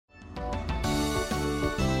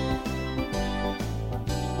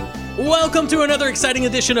Welcome to another exciting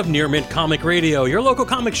edition of Near Mint Comic Radio, your local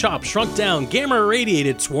comic shop, shrunk down,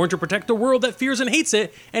 gamma-irradiated, sworn to protect a world that fears and hates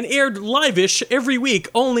it, and aired live-ish every week,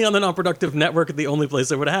 only on the Non-Productive Network, the only place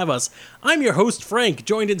that would have us. I'm your host, Frank,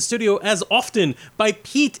 joined in studio as often by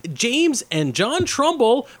Pete, James, and John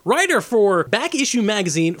Trumbull, writer for Back Issue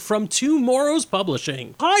Magazine from Tomorrow's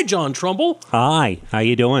Publishing. Hi, John Trumbull. Hi, how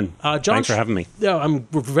you doing? John, Thanks for having me. I'm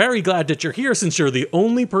very glad that you're here, since you're the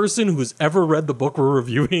only person who's ever read the book we're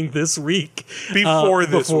reviewing this week. Before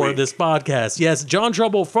this podcast. Yes, John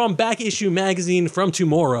Trumbull from Back Issue Magazine from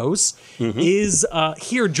Tomorrow's is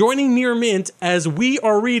here joining Near Mint as we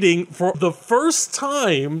are reading for the first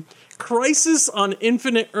time Crisis on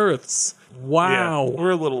Infinite Earths. Wow. Yeah,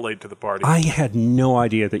 we're a little late to the party. I had no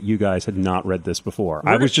idea that you guys had not read this before.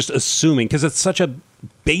 I was just assuming, because it's such a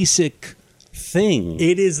basic thing.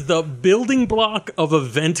 It is the building block of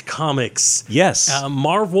event comics. Yes.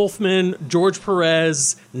 Marv Wolfman, George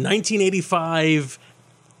Perez, 1985,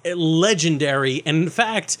 legendary. And in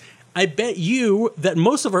fact, I bet you that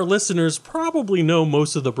most of our listeners probably know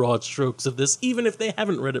most of the broad strokes of this, even if they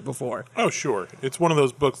haven't read it before. Oh, sure. It's one of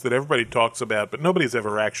those books that everybody talks about, but nobody's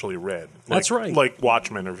ever actually read. That's right. Like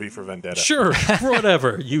Watchmen or V for Vendetta. Sure,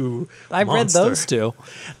 whatever, you I've monster. read those two.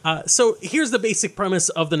 So here's the basic premise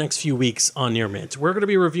of the next few weeks on Near Mint. We're going to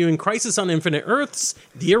be reviewing Crisis on Infinite Earths,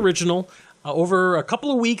 the original, over a couple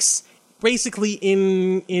of weeks, basically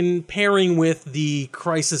in pairing with the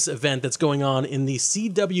Crisis event that's going on in the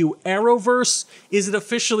CW Arrowverse. Is it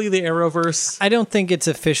officially the Arrowverse? I don't think it's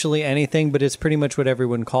officially anything, but it's pretty much what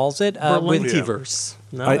everyone calls it. Berlantiverse.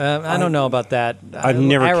 No? I don't know about that. I've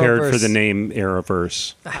never cared for Arrowverse. the name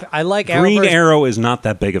Arrowverse. I like Green Arrowverse. Arrow is not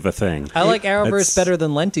that big of a thing. I like Arrowverse That's- better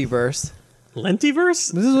than Lentiverse.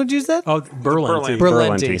 Lentiverse? This is what you said? Oh, Berlanti.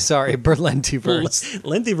 Berlanti. Sorry, Berlantiverse.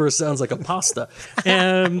 Lentiverse sounds like a pasta.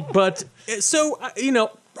 But so,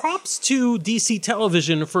 props to DC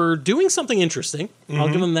Television for doing something interesting. I'll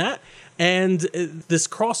give them that. And this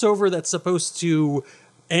crossover that's supposed to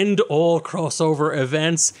end all crossover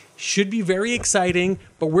events should be very exciting.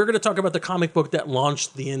 But we're going to talk about the comic book that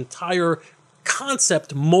launched the entire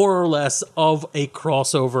concept, more or less, of a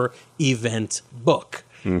crossover event book.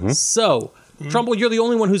 So, Trumbull, you're the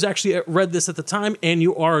only one who's actually read this at the time, and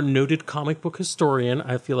you are a noted comic book historian.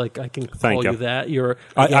 I feel like I can call you that.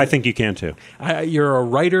 I think you can too. You're a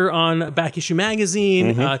writer on Back Issue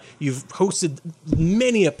Magazine. You've hosted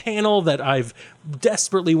many a panel that I've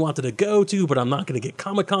desperately wanted to go to, but I'm not going to get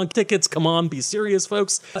Comic-Con tickets. Come on, be serious,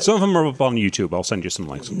 folks. Some of them are up on YouTube. I'll send you some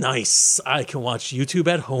links. Nice. I can watch YouTube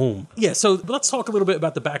at home. Yeah, so let's talk a little bit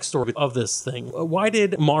about the backstory of this thing. Why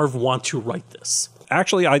did Marv want to write this?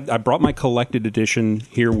 Actually, I brought my collected edition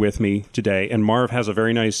here with me today, and Marv has a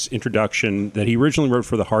very nice introduction that he originally wrote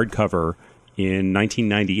for the hardcover in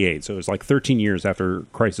 1998, so it was like 13 years after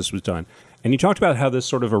Crisis was done. And he talked about how this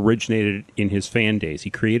sort of originated in his fan days. He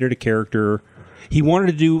created a character. He wanted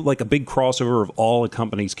to do like a big crossover of all the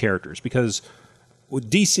company's characters, because with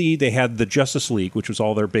DC, they had the Justice League, which was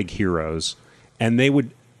all their big heroes, and they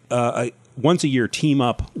would once a year team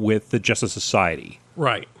up with the Justice Society.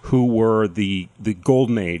 Right. Who were the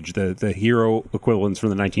golden age, the hero equivalents from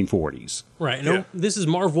the 1940s. Right. Yeah. No, this is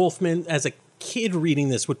Marv Wolfman. As a kid reading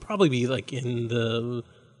this would probably be like in the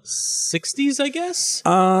 60s, I guess?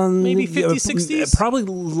 Maybe 50s, 60s? Probably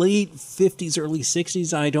late 50s, early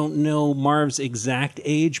 60s. I don't know Marv's exact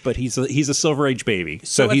age, but he's a Silver Age baby.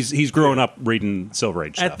 So he's grown up reading Silver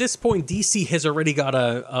Age stuff. At this point, DC has already got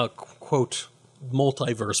a quote,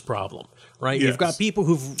 multiverse problem. Right, Yes. You've got people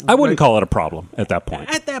who've. I wouldn't call it a problem at that point.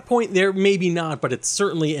 At that point, there maybe not, but it's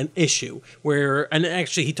certainly an issue where, and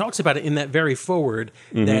actually, he talks about it in that very forward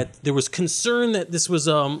that there was concern that this was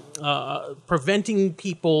preventing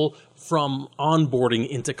people from onboarding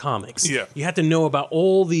into comics. Yeah. You had to know about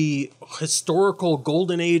all the historical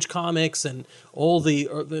Golden Age comics and all the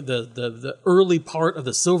early part of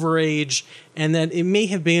the Silver Age, and that it may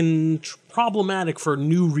have been problematic for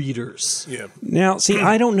new readers. Yeah. Now, see,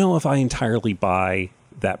 I don't know if I entirely buy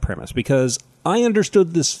that premise, because I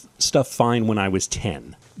understood this stuff fine when I was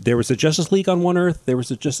 10. There was a Justice League on one Earth, there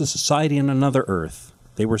was a Justice Society on another Earth.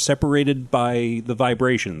 They were separated by the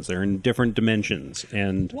vibrations. They're in different dimensions,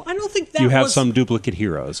 and Well, I don't think that you have was, some duplicate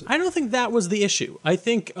heroes. I don't think that was the issue. I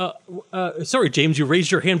think. Sorry, James, you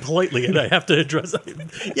raised your hand politely, and I have to address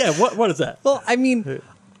it. Yeah, what is that? Well, I mean,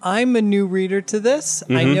 I'm a new reader to this.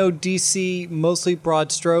 I know DC mostly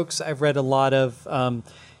broad strokes. I've read a lot of,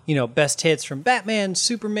 best hits from Batman,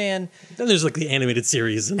 Superman, Then there's like the animated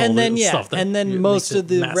series and all and then the stuff. That and then makes most it of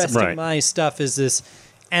the massive. rest Right. of my stuff is this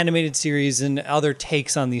animated series and other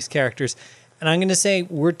takes on these characters. And I'm going to say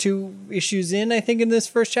we're 2 issues in, I think, in this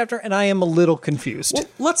first chapter, and I am a little confused. Well,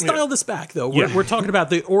 let's dial this back, though. We're talking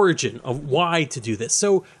about the origin of why to do this.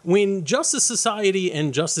 So when Justice Society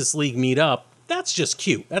and Justice League meet up, that's just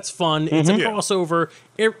cute. That's fun. It's a crossover.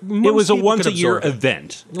 It was a once once-a-year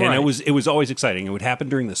event, Right. and it was always exciting. It would happen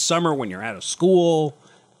during the summer when you're out of school,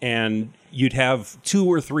 and you'd have 2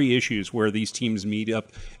 or 3 issues where these teams meet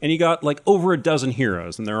up, and you got like over a dozen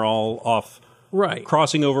heroes, and they're all off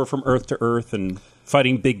crossing over from Earth to Earth and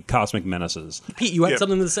fighting big cosmic menaces. Pete, you had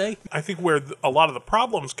something to say? I think where a lot of the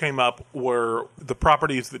problems came up were the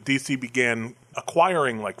properties that DC began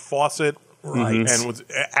acquiring, like Fawcett. Right. And was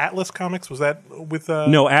Atlas Comics, was that with...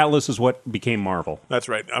 No, Atlas is what became Marvel. That's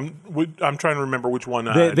right. I'm trying to remember which one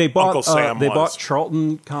They bought Uncle Sam they was. bought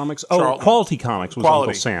Charlton Comics. Charlton. Quality Comics was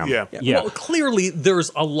Quality, Uncle Sam. yeah. Well, clearly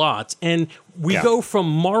there's a lot. And we go from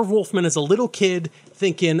Marv Wolfman as a little kid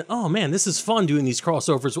thinking, oh man, this is fun doing these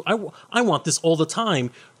crossovers. I want this all the time,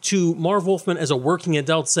 to Marv Wolfman as a working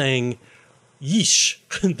adult saying, yeesh,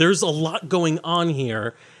 there's a lot going on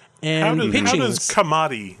here. And How does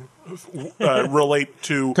Kamadi relate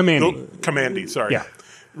to... Kamandi, sorry. Yeah.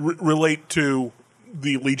 Relate to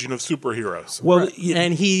the Legion of Superheroes? Well,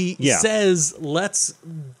 and he says, let's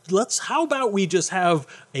how about we just have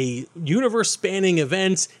a universe spanning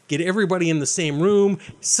event, get everybody in the same room,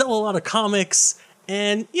 sell a lot of comics,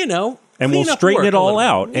 and and clean we'll up straighten work it a all little.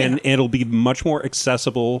 out, Yeah. and it'll be much more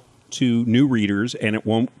accessible to new readers, and it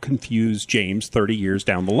won't confuse James 30 years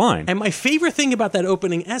down the line. And my favorite thing about that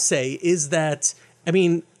opening essay is that, I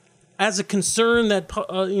mean, as a concern that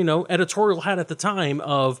editorial had at the time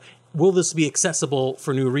of, will this be accessible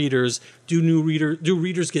for new readers? Do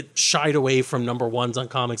readers get shied away from number ones on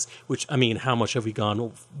comics? Which, I mean, how much have we gone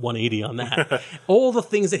 180 on that? All the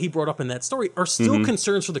things that he brought up in that story are still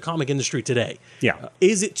concerns for the comic industry today. Yeah.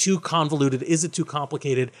 Is it too convoluted? Is it too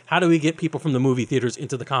complicated? How do we get people from the movie theaters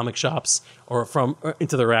into the comic shops or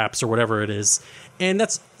into their apps or whatever it is? And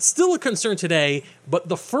that's still a concern today. But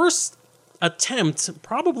the first attempt,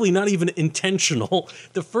 probably not even intentional,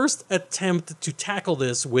 the first attempt to tackle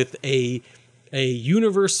this with a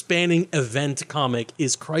universe-spanning event comic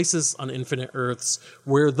is Crisis on Infinite Earths,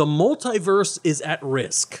 where the multiverse is at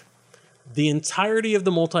risk. The entirety of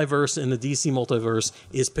the multiverse in the DC multiverse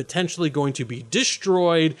is potentially going to be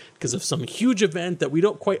destroyed because of some huge event that we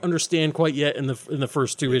don't quite understand quite yet in the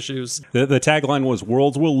first 2 issues. The tagline was,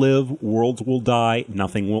 worlds will live, worlds will die,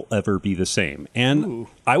 nothing will ever be the same. And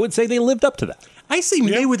I would say they lived up to that. I say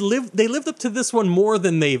they lived up to this one more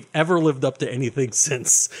than they've ever lived up to anything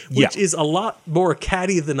since, which is a lot more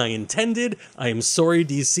catty than I intended. I am sorry,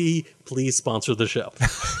 DC. Please sponsor the show.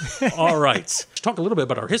 All right. Let's talk a little bit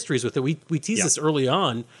about our histories with it. We teased this early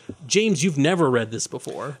on. James, you've never read this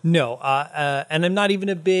before. No, and I'm not even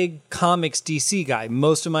a big comics DC guy.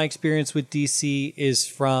 Most of my experience with DC is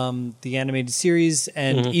from the animated series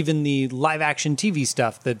and even the live-action TV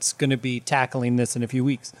stuff that's going to be tackling this in a few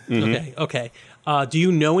weeks. Okay. Do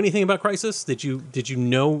you know anything about Crisis? Did you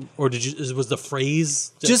know, or was the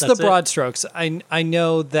phrase just the broad strokes? I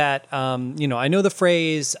know that I know the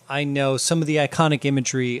phrase. I know some of the iconic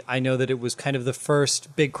imagery. I know that it was kind of the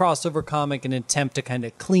first big crossover comic, an attempt to kind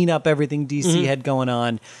of clean up everything DC had going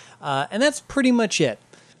on, and that's pretty much it.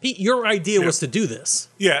 Pete, your idea was to do this.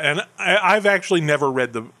 Yeah, and I've actually never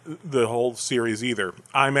read the whole series either.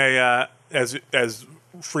 I'm as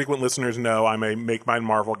frequent listeners know, I'm a Make Mine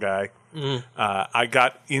Marvel guy. I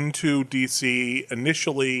got into DC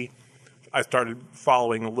initially. I started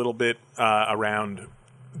following a little bit around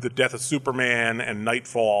the Death of Superman and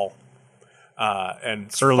Nightfall,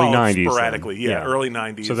 and Early 90s. sporadically. Then. Early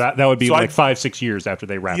 90s. So that would be 5-6 years after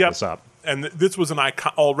they wrapped this up. And this was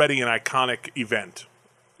already an iconic event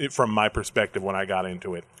from my perspective when I got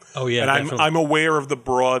into it. Oh yeah, and definitely. I'm aware of the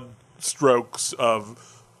broad strokes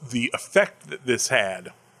of the effect that this had.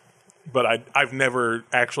 But I've never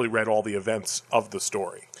actually read all the events of the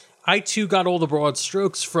story. I, too, got all the broad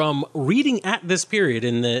strokes from reading at this period.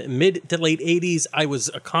 In the mid to late 80s, I was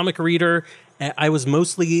a comic reader. I was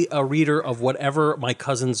mostly a reader of whatever my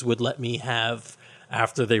cousins would let me have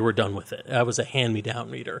after they were done with it. I was a hand-me-down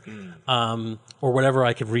reader, or whatever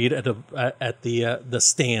I could read at the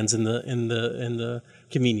stands in the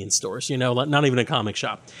convenience stores. Not even a comic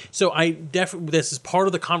shop. So this is part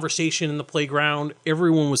of the conversation in the playground.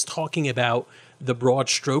 Everyone was talking about the broad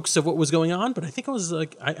strokes of what was going on, but I think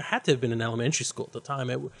I had to have been in elementary school at the time.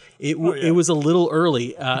 It was a little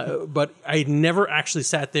early, but I never actually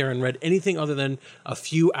sat there and read anything other than a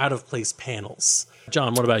few out-of-place panels.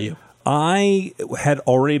 John, what about you? I had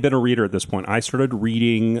already been a reader at this point. I started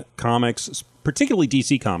reading comics, particularly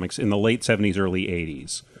DC comics, in the late 70s, early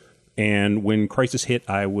 80s. And when Crisis hit,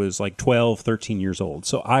 I was like 12, 13 years old.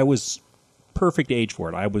 So I was perfect age for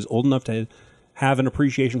it. I was old enough to have an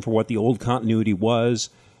appreciation for what the old continuity was.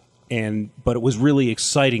 But it was really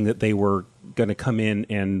exciting that they were going to come in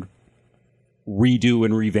and redo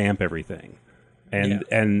and revamp everything.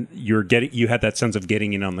 And you had that sense of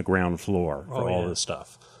getting in on the ground floor for all this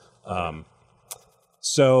stuff.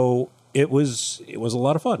 So it was a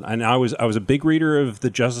lot of fun. And I was a big reader of the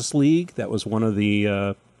Justice League. That was one of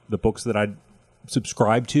the books that I'd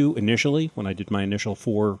subscribed to initially when I did my initial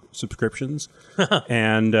 4 subscriptions.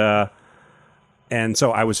 And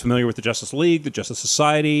so I was familiar with the Justice League, the Justice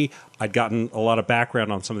Society. I'd gotten a lot of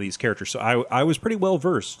background on some of these characters. So I was pretty well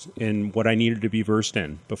versed in what I needed to be versed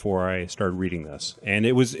in before I started reading this. And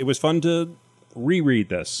it was fun to reread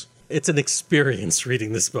this. It's an experience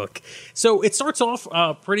reading this book. So it starts off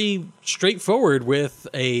pretty straightforward with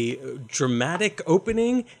a dramatic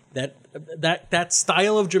opening. That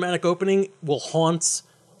style of dramatic opening will haunt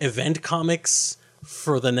event comics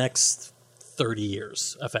for the next 30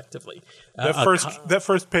 years, effectively. That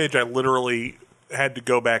first page, I literally had to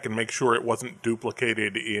go back and make sure it wasn't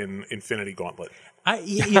duplicated in Infinity Gauntlet.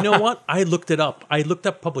 You know what? I looked it up. I looked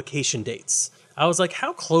up publication dates. I was like,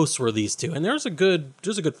 how close were these two? And there's a good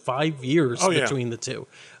 5 years between the two,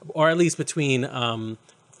 or at least between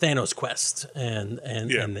Thanos Quest and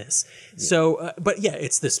this. So, but yeah,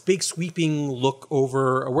 it's this big sweeping look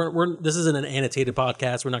over. This isn't an annotated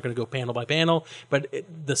podcast. We're not going to go panel by panel, but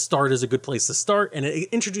the start is a good place to start, and it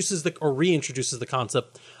introduces reintroduces the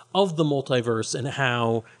concept of the multiverse and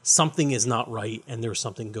how something is not right and there's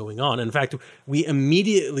something going on. In fact, we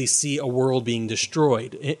immediately see a world being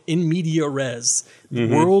destroyed in media res.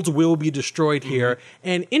 Mm-hmm. Worlds will be destroyed here.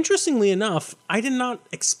 And interestingly enough, I did not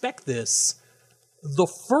expect this. The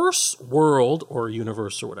first world or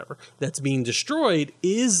universe or whatever that's being destroyed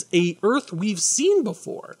is a Earth we've seen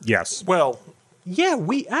before. Yes. Well, yeah,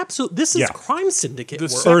 we absolutely. This is Crime Syndicate.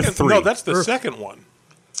 Earth 3. No, that's the second one.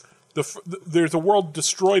 There's a world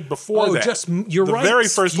destroyed before that. You're right. The very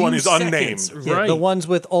first one is unnamed. Right. The ones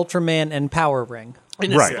with Ultraman and Power Ring.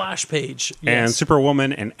 In a splash page. Yes. And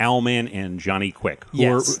Superwoman and Owlman and Johnny Quick.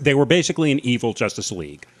 They were basically an evil Justice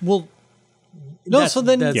League. Well, that's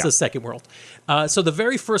the second world. So the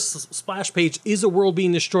very first splash page is a world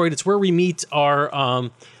being destroyed. It's where we meet our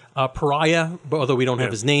Pariah, although we don't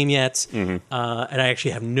have his name yet. Mm-hmm. And I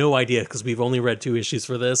actually have no idea because we've only read 2 issues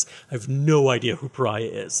for this. I have no idea who Pariah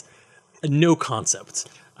is. No concept.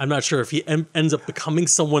 I'm not sure if he ends up becoming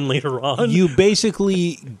someone later on. You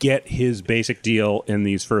basically get his basic deal in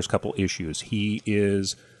these first couple issues. He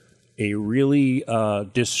is a really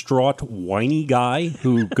distraught, whiny guy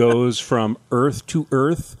who goes from Earth to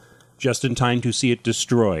Earth just in time to see it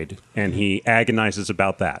destroyed, and he agonizes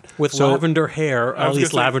about that. With lavender hair, at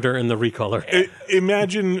least lavender in the recolor.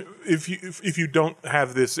 Imagine, if you don't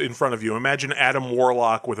have this in front of you, imagine Adam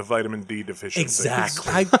Warlock with a vitamin D deficiency.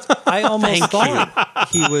 Exactly. I almost thought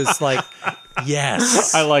he was like...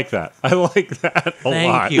 Yes. I like that. I like that a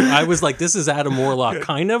lot. Thank you. I was like, this is Adam Warlock,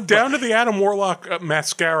 kind of. Down to the Adam Warlock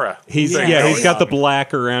mascara. He's got the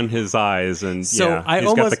black around his eyes, and he's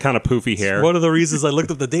got the kind of poofy hair. One of the reasons I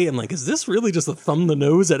looked up the date, I'm like, is this really just a thumb the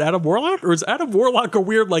nose at Adam Warlock? Or is Adam Warlock a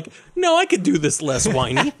weird, like, no, I could do this less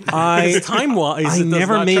whiny? Time-wise, I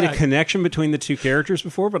never made a connection between the two characters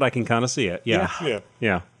before, but I can kind of see it.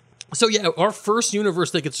 Yeah. So our first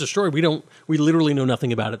universe that gets destroyed, we literally know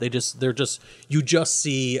nothing about it. You just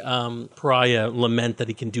see Pariah lament that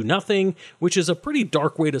he can do nothing, which is a pretty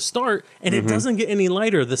dark way to start, and it doesn't get any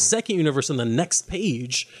lighter. The second universe on the next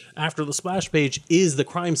page after the splash page is the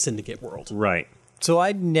Crime Syndicate world. Right. So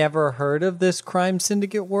I'd never heard of this Crime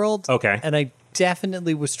Syndicate world. Okay. And I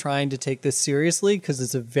definitely was trying to take this seriously because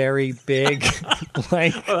it's a very big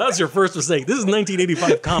that was your first mistake. This is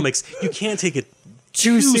 1985 comics. You can't take it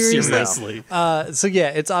too seriously. So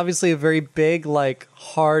it's obviously a very big, like,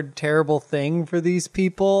 hard, terrible thing for these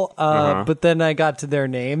people. But then I got to their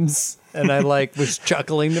names, and I was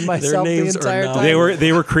chuckling to myself the entire time.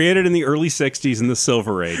 They were created in the early '60s in the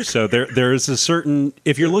Silver Age. So there's a certain,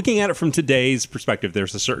 if you're looking at it from today's perspective,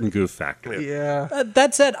 there's a certain goof factor. Yeah.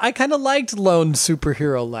 That said, I kind of liked Lone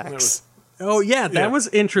Superhero Lex. That was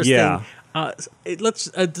interesting. Yeah. Let's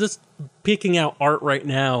just picking out art right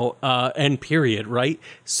now and period, right?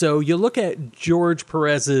 So you look at George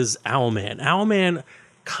Perez's Owlman. Owlman,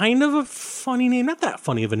 kind of a funny name, not that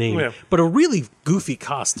funny of a name, but a really goofy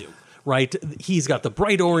costume, right? He's got the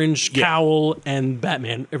bright orange cowl and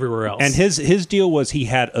Batman everywhere else. And his deal was he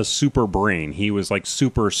had a super brain. He was like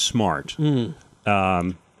super smart.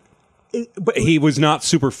 But He was not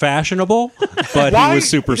super fashionable, but Why- he was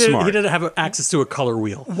super he smart. didn't have access to a color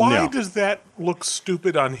wheel. Why No. does that look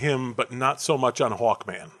stupid on him, but not so much on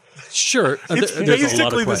Hawkman? Sure, It's there's a lot of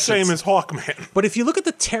basically the questions. same as Hawkman. But if you look at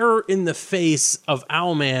the terror in the face of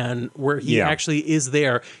Owlman, where he Yeah. actually is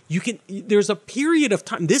there, there's a period of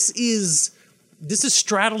time. This is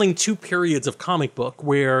straddling two periods of comic book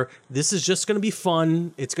where this is just going to be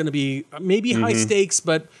fun. It's going to be maybe high stakes,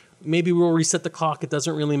 but maybe we'll reset the clock. It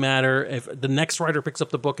doesn't really matter. If the next writer picks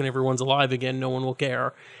up the book and everyone's alive again, no one will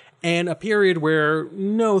care. And a period where,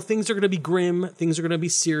 no, things are going to be grim, things are going to be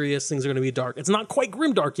serious, things are going to be dark. It's not quite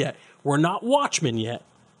grimdark yet. We're not Watchmen yet.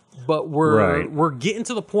 But we're getting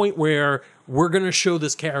to the point where we're going to show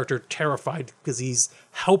this character terrified because he's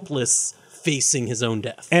helpless facing his own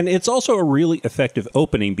death. And it's also a really effective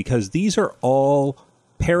opening because these are all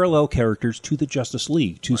parallel characters to the Justice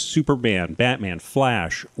League, to Superman, Batman,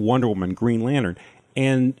 Flash, Wonder Woman, Green Lantern.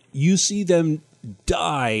 And you see them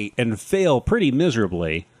die and fail pretty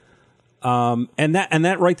miserably. And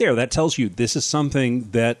that right there, that tells you this is something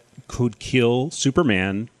that could kill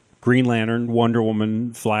Superman, Green Lantern, Wonder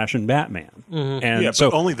Woman, Flash, and Batman. And Yeah, but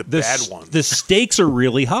so only the bad ones. The stakes are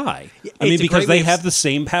really high. I mean, It's a because great way they of- have the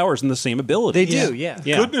same powers and the same abilities. They do, yeah.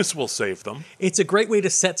 Yeah. Goodness will save them. It's a great way to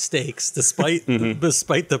set stakes, despite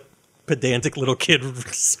the pedantic little kid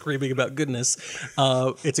screaming about goodness.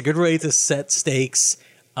 It's a good way to set stakes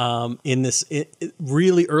in this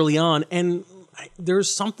really early on. And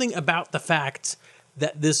there's something about the fact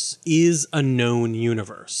that this is a known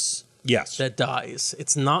universe Yes. that dies.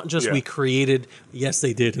 It's not just Yeah. we created. Yes,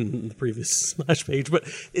 they did in the previous splash page, but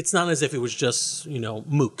it's not as if it was just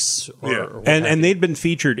mooks. Or, Yeah. or what have you. And they'd been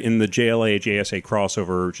featured in the JLA JSA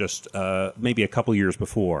crossover just maybe a couple years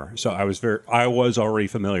before, so I was already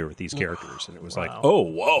familiar with these characters, and it was like, oh,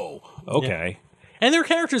 whoa, okay, And there are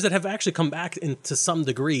characters that have actually come back to some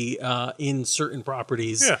degree in certain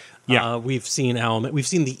properties. Yeah. Yeah. We've seen Owlman. We've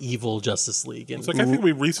seen the evil Justice League. And It's like I think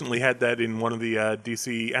we recently had that in one of the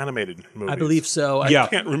DC animated movies. I believe so. yeah, I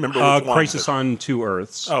can't remember which one, Crisis but- on Two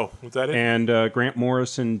Earths. Oh, was that it? And Grant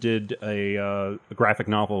Morrison did a graphic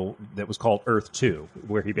novel that was called Earth 2,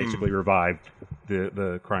 where he basically revived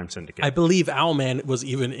the crime syndicate. I believe Owlman was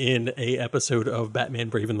even in a episode of Batman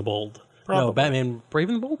Brave and the Bold. No, Probably. Batman Brave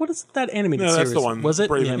and the Bold? What is that animated No, series? that's the one. Was it?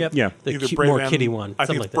 Brave and- Yeah. The Either more and- kitty one. I something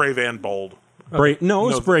think like it's that. Brave and Bold. No,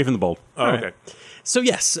 it was Brave and the Bold. Oh, okay. So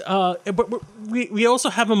yes, but we also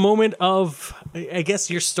have a moment of, I guess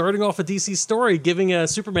you're starting off a DC story, giving a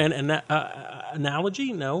Superman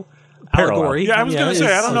analogy, no, Parallel. allegory. Yeah, I was going to say,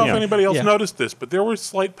 I don't know yeah. if anybody else Yeah. noticed this, but there were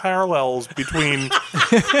slight parallels between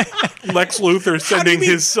Lex Luthor sending mean?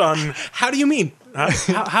 his son. How do you mean? How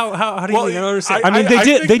do you Well, mean? I don't understand. I mean, I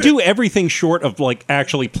think they that- do everything short of like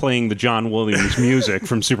actually playing the John Williams music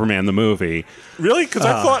from Superman the movie. Really? Because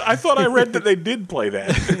I thought I read that they did play that.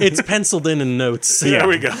 It's penciled in notes. There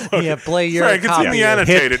we go. Yeah, play your Frank, it's in copy. the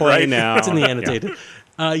annotated, Hit play right? now. It's in the Yeah. annotated.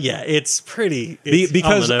 Yeah, it's pretty. It's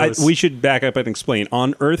Because on the nose. we should back up and explain.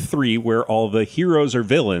 On Earth 3, where all the heroes are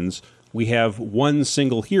villains, we have one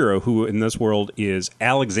single hero who in this world is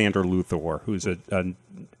Alexander Luthor, who's a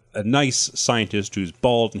nice scientist who's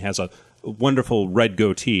bald and has a wonderful red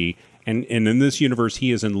goatee. And in this universe,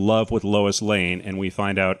 he is in love with Lois Lane, and we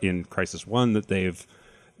find out in Crisis 1 that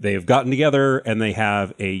they've gotten together and they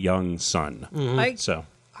have a young son. So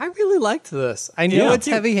I really liked this. I know Yeah. it's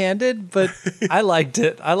heavy-handed, but I liked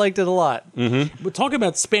it. I liked it a lot. We're talking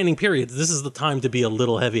about spanning periods. This is the time to be a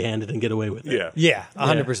little heavy-handed and get away with it. Yeah. Yeah,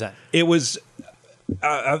 100%. it was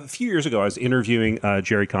a few years ago. I was interviewing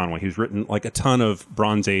Jerry Conway, who's written like a ton of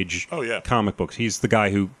Bronze Age Oh, yeah. comic books. He's the guy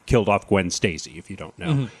who killed off Gwen Stacy, if you don't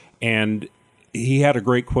know. And he had a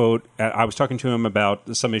great quote. I was talking to him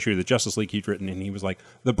about some issue of the Justice League he'd written, and he was like,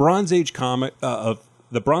 "The Bronze Age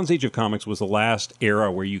the Bronze Age of comics was the last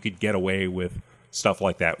era where you could get away with stuff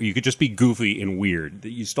like that. You could just be goofy and weird.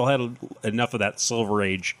 You still had enough of that Silver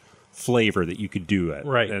Age flavor that you could do it.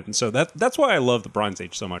 Right. And so that's why I love the Bronze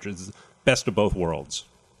Age so much. It's best of both worlds.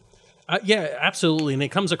 Yeah, absolutely. And it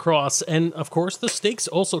comes across, and of course, the stakes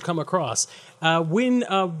also come across. When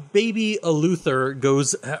baby Luthor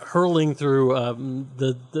goes hurling through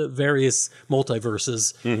the various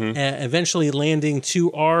multiverses, eventually landing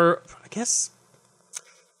to our, I guess,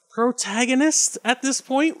 protagonist at this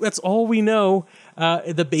point. That's all we know.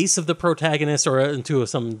 The base of the protagonist, or into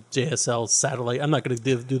some JSL satellite. I'm not going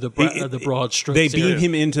to do the broad strokes. They here. beam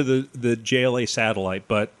him into the JLA satellite,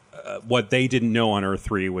 but what they didn't know on Earth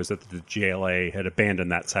 3 was that the JLA had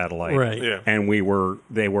abandoned that satellite. Right. Yeah. And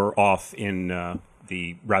they were off in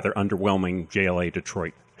the rather underwhelming JLA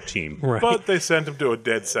Detroit team. Right. But they sent him to a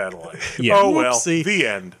dead satellite. Yeah. Oh, well, Whoopsie. the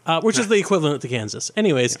end. Which is the equivalent to Kansas.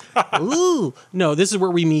 Anyways, ooh, no, this is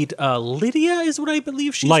where we meet Lydia, is what I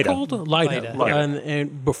believe she's Lyda. called. Lyda. Lyda.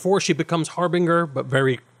 And before she becomes Harbinger, but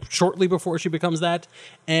very shortly before she becomes that.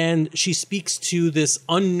 And she speaks to this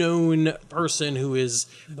unknown person who is,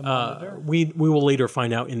 we will later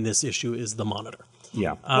find out in this issue, is the Monitor.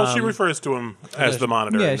 Yeah. Well, she refers to him as the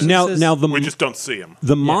Monitor. Yeah, she now, says- now the we just don't see him.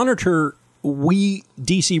 The Monitor, we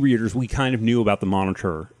DC readers, we kind of knew about the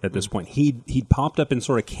Monitor at this point. He'd popped up in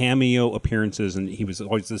sort of cameo appearances, and he was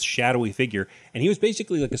always this shadowy figure, and he was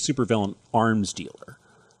basically like a supervillain arms dealer.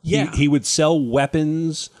 Yeah. He would sell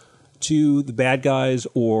weapons to the bad guys,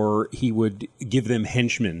 or he would give them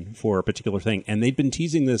henchmen for a particular thing. And they'd been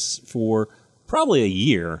teasing this for probably a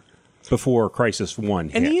year before Crisis 1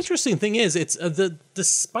 hit. And the interesting thing is, it's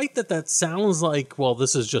despite that sounds like, well,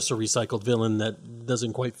 this is just a recycled villain that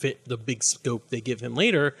doesn't quite fit the big scope they give him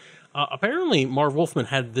later. Apparently, Marv Wolfman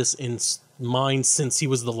had this in mind since he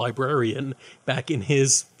was the librarian back in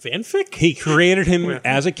his fanfic. He created him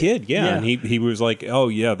as a kid, Yeah. and he was like, oh,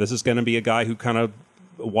 yeah, this is going to be a guy who kind of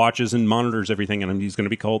watches and monitors everything, and he's going to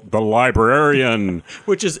be called the Librarian.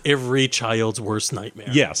 Which is every child's worst nightmare.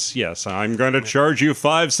 Yes, I'm going to charge you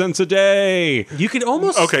 5 cents a day. You could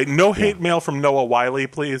almost... Okay, no hate mail from Noah Wiley,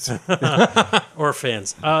 please. Or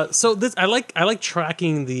fans. So this, I like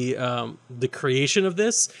tracking the creation of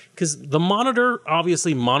this, because the Monitor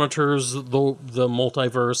obviously monitors the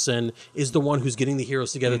multiverse and is the one who's getting the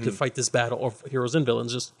heroes together to fight this battle of heroes and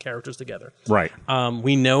villains, just characters together. Right.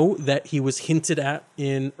 We know that he was hinted at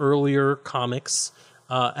in earlier comics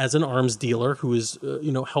as an arms dealer who is,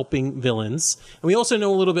 helping villains. And we also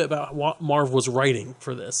know a little bit about what Marv was writing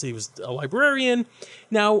for this. He was a librarian.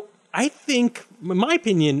 Now, I think, in my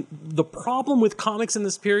opinion, the problem with comics in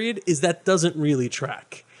this period is that doesn't really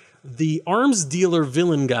track. The arms dealer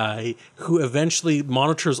villain guy who eventually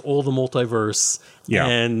monitors all the multiverse Yeah.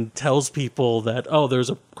 and tells people that, oh,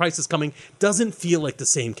 there's a crisis coming, doesn't feel like the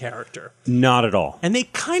same character. Not at all. And they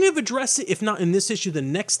kind of address it, if not in this issue, the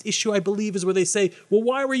next issue, I believe, is where they say, well,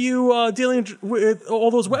 why were you dealing with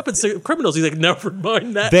all those weapons to criminals? He's like, never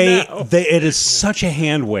mind that now. It is such a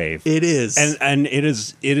hand wave. It is. And it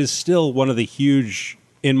is still one of the huge,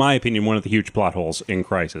 in my opinion, one of the huge plot holes in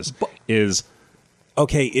Crisis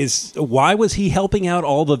why was he helping out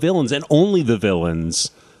all the villains and only the villains?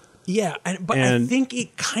 Yeah, but I think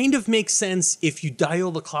it kind of makes sense if you dial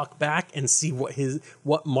the clock back and see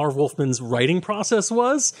what Marv Wolfman's writing process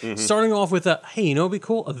was. Starting off with it'd be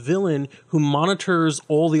cool, a villain who monitors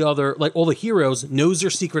all the other, like all the heroes, knows their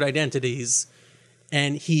secret identities,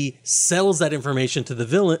 and he sells that information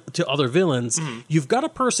to other villains. You've got a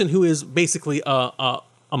person who is basically a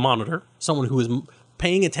monitor, someone who is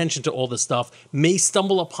paying attention to all this stuff, may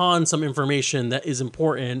stumble upon some information that is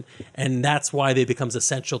important, and that's why they becomes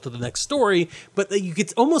essential to the next story. But you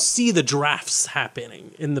could almost see the drafts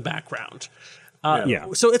happening in the background.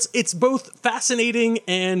 So it's both fascinating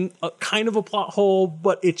and kind of a plot hole,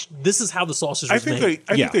 but this is how the sausage was made.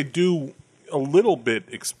 I think they do a little bit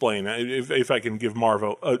explain, if I can give Marv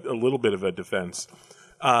a little bit of a defense,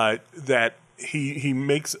 that he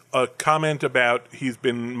makes a comment about he's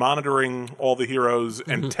been monitoring all the heroes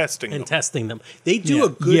and testing them. They do a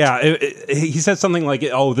good he said something like,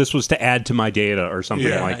 oh, this was to add to my data or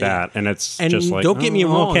something like that. And it's just like, don't get me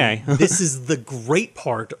wrong, okay. this is the great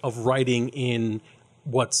part of writing in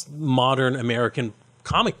what's modern American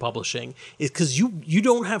comic publishing, is because you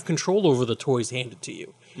don't have control over the toys handed to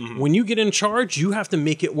you. When you get in charge, you have to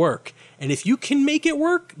make it work. And if you can make it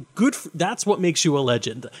work, that's what makes you a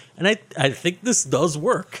legend. And I think this does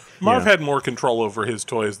work. Marv had more control over his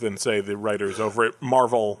toys than, say, the writers over at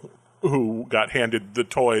Marvel who got handed the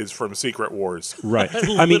toys from Secret Wars. Right.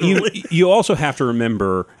 I mean, you also have to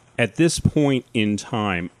remember, at this point in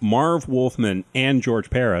time, Marv Wolfman and George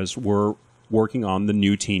Perez were working on the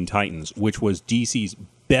New Teen Titans, which was DC's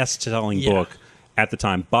best-selling book at the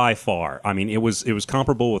time by far. I mean, it was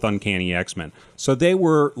comparable with Uncanny X-Men. So they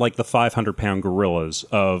were like the 500-pound gorillas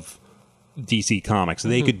of DC Comics.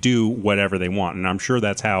 They could do whatever they want, and I'm sure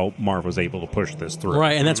that's how Marv was able to push this through.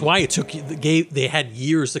 Right, and that's why it took. They had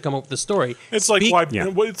years to come up with the story. It's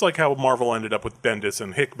like how Marvel ended up with Bendis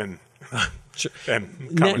and Hickman. Sure.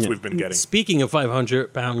 And comics we've been getting. Speaking of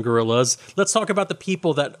 500-pound gorillas, let's talk about the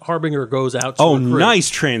people that Harbinger goes out to. Oh, recruit. Nice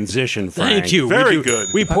transition, Frank. Thank you. Very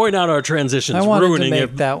good. We point out our transitions, I wanted ruining to make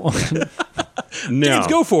it. that one. No, James,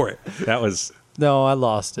 go for it. that was... No, I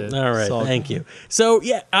lost it. All right, So- thank you. So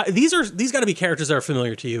these got to be characters that are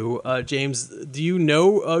familiar to you, James. Do you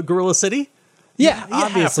know Gorilla City? Yeah, You have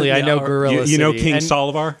obviously to I be know our- Gorilla You City. know King and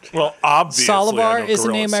Salivar? Well, obviously, I Salivar know is a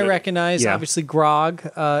Gorilla name I City. recognize. Yeah. Obviously, Grog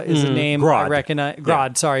is a name I Grodd. recognize.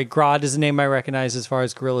 Grodd, sorry. Grodd is a name I recognize as far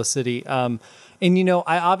as Gorilla City. And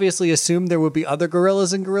I obviously assumed there would be other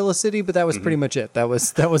gorillas in Gorilla City, but that was pretty much it. That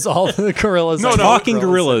was all the gorillas. I know. Talking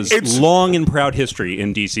Gorilla City. gorillas, long and proud history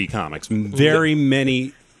in DC Comics. Very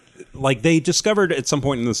many. Like, they discovered at some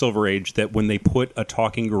point in the Silver Age that when they put a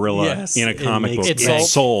talking gorilla Yes, in a it comic makes book, sense. it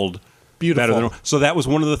sold Beautiful. better than. So that was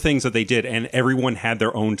one of the things that they did, and everyone had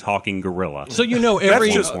their own talking gorilla. So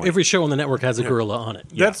every just- every show on the network has a gorilla on it.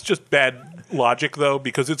 That's just bad logic, though,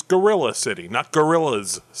 because it's Gorilla City, not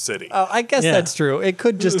Gorillas City. Oh, I guess Yeah. that's true. It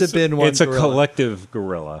could just have been one. It's a gorilla. collective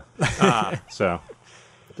gorilla. So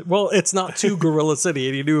Well, it's not two Gorilla City,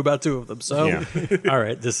 and you knew about two of them. So, Yeah. all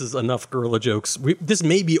right, this is enough gorilla jokes. This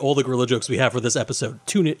may be all the gorilla jokes we have for this episode.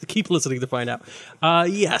 Tune in, keep listening to find out.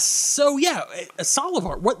 Yes. So yeah,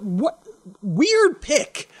 Salivar. What weird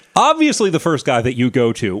pick? obviously the first guy that you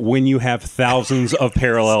go to when you have thousands of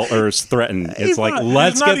parallel Earths threatened. It's He's like, not-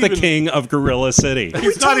 let's he's not get the even- king of Gorilla City.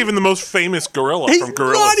 He's not even the most famous gorilla He's from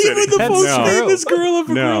Gorilla not City. even the That's most No. famous gorilla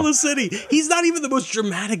from No. Gorilla City. He's not even the most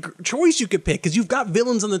dramatic choice you could pick because you've got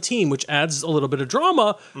villains on the team, which adds a little bit of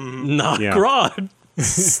drama. Not Yeah. Grodd.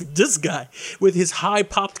 This guy with his high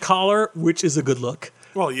popped collar, which is a good look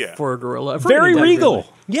Well, yeah. for a gorilla. For Very any regal. gorilla.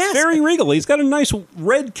 Yes. Very regal. He's got a nice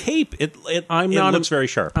red cape. It I'm it not looks very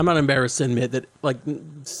sharp. I'm not embarrassed to admit that like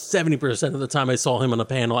 70% of the time I saw him on a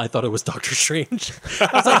panel, I thought it was Doctor Strange. I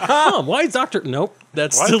was like, why is Doctor? Nope,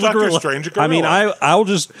 that's Why still is a Doctor gorilla. Strange a gorilla? I mean,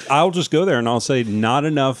 I'll just go there and I'll say not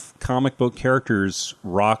enough comic book characters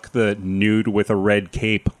rock the nude with a red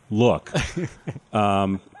cape look.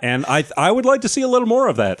 And I would like to see a little more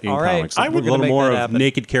of that in All right. comics. I A would little make more that of happen.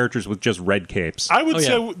 naked characters with just red capes. I would Oh,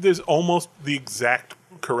 say yeah. there's almost the exact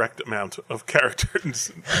correct amount of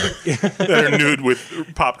characters that are nude with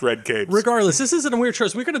popped red capes. Regardless, this isn't a weird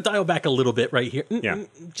choice. We're going to dial back a little bit right here. Yeah.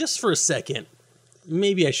 Just for a second.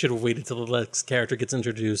 Maybe I should have waited till the next character gets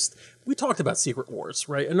introduced. We talked about Secret Wars,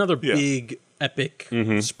 right? Another Yeah. big, epic,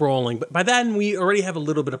 sprawling. But by then, we already have a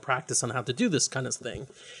little bit of practice on how to do this kind of thing.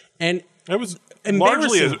 And It was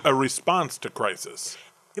largely Embarrassing. a response to Crisis.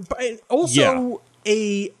 but also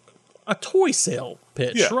a toy sale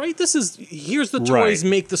pitch, Yeah. right? This is here's the toys, Right.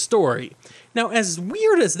 make the story. Now, as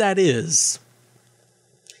weird as that is,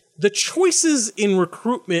 the choices in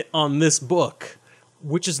recruitment on this book,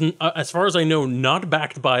 which is as far as I know, not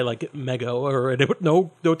backed by like Mego or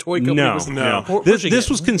no toy company. No, was no. pushing This it.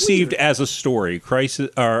 was conceived as a story. Crisis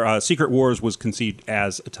or Secret Wars was conceived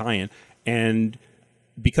as a tie-in, and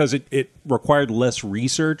because it required less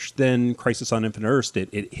research than Crisis on Infinite Earths did,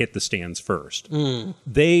 it hit the stands first.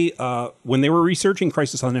 They when they were researching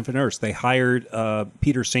Crisis on Infinite Earths, they hired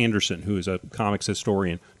Peter Sanderson, who is a comics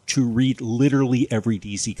historian, to read literally every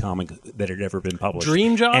DC comic that had ever been published.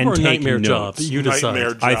 Dream job and or take nightmare job? notes. You decide.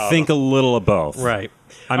 Nightmare job. I think a little of both. Right.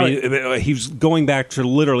 I mean, he was going back to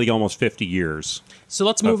literally almost 50 years. So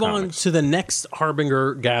let's move on comics. to the next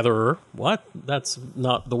Harbinger Gatherer. What? That's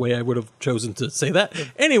not the way I would have chosen to say that.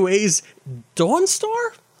 Anyways,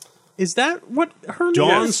 Dawnstar? Is that what her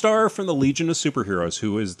name is? Dawnstar from the Legion of Superheroes,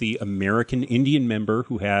 who is the American Indian member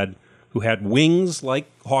who had wings like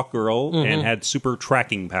Hawkgirl and had super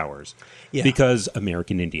tracking powers. Yeah. Because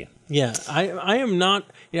American Indian. Yeah, I am not.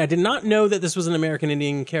 Yeah, I did not know that this was an American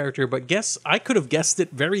Indian character, but I could have guessed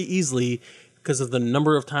it very easily because of the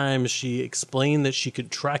number of times she explained that she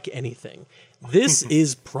could track anything. This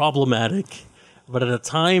is problematic, but at a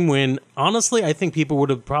time when, honestly, I think people would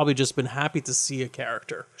have probably just been happy to see a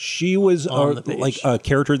character. She was On the page. like a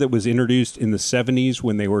character that was introduced in the 70s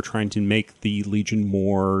when they were trying to make the Legion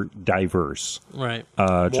more diverse. Right.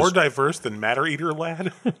 more diverse than Matter Eater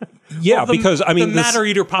Lad. Yeah, because I mean, the this- Matter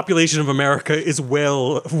Eater population of America is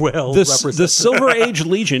well the represented. Silver Age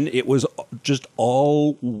Legion, it was just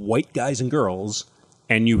all white guys and girls,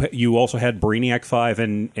 and you also had Brainiac 5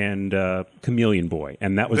 and Chameleon Boy,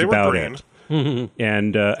 and that was They were about green. it.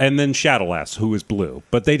 And then Shadowlass, who was blue,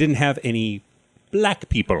 but they didn't have any black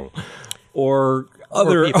people or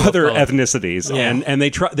other people of color. ethnicities, Yeah. and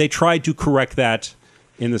they tried to correct that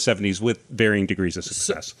in the 70s with varying degrees of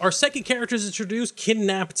success. Our second character is introduced,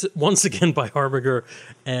 kidnapped once again by Harbinger,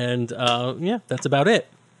 and that's about it.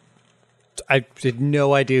 I had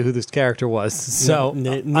no idea who this character was. So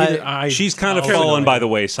She's kind of fallen by the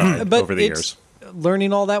wayside but over the it's- years.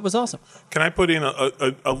 learning all that was awesome. Can I put in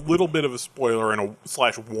a little bit of a spoiler and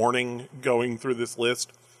a / warning going through this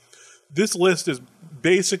list? This list is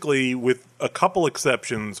basically, with a couple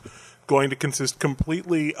exceptions, going to consist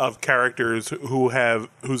completely of characters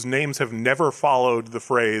whose names have never followed the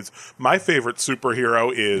phrase, my favorite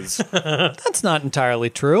superhero is. That's not entirely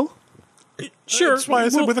true. Sure. That's why I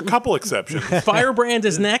said with a couple exceptions. Firebrand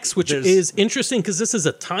is next, which is interesting because this is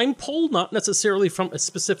a time pull, not necessarily from a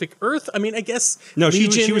specific Earth. I mean, I guess No, she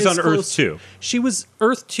Legion was is on Earth close. too. She was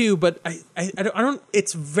Earth 2, but I don't.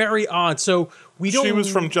 It's very odd. So we don't. She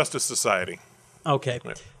was from Justice Society. Okay,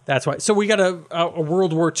 that's why. So we got a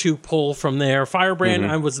World War II pull from there. Firebrand,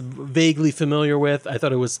 I was vaguely familiar with. I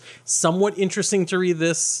thought it was somewhat interesting to read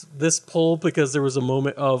this pull because there was a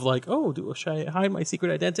moment of like, oh, should I hide my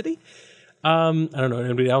secret identity? I don't know.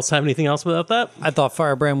 Anybody else have anything else about that? I thought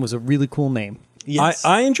Firebrand was a really cool name. Yes.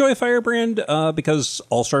 I enjoy Firebrand because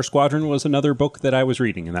All-Star Squadron was another book that I was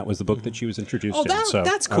reading, and that was the book that she was introduced Oh, in. So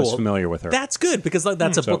that's cool. I was familiar with her. That's good because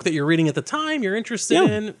that's a book that you're reading at the time. You're interested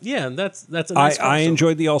in. Yeah, that's a nice. I crossover.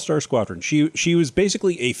 enjoyed the All-Star Squadron. She was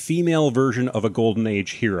basically a female version of a Golden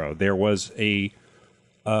Age hero. There was a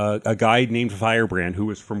guy named Firebrand who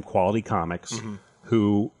was from Quality Comics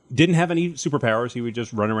who didn't have any superpowers. He would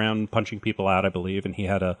just run around punching people out, I believe, and he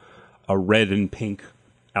had a red and pink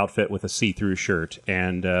outfit with a see-through shirt,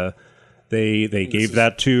 and they gave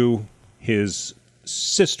that to his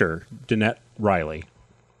sister, Danette Riley.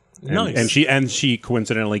 And, Nice. and she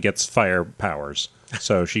coincidentally gets fire powers,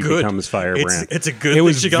 so she Good. becomes Firebrand. It's a good It thing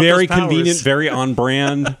was she got very those powers. convenient, very on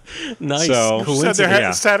brand. Nice. So Cool. Said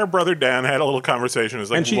Yeah. Said her brother Dan had a little conversation. It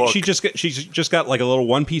was like, and look, she just got like a little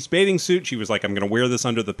one-piece bathing suit. She was like, I'm going to wear this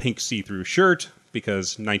under the pink see-through shirt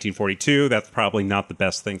because 1942. That's probably not the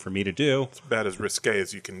best thing for me to do. about as risque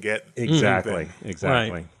as you can get. Exactly.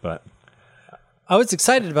 Right. But I was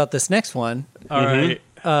excited about this next one. All right.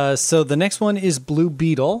 So the next one is Blue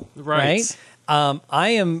Beetle. Right. I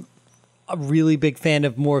am a really big fan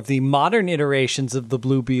of more of the modern iterations of the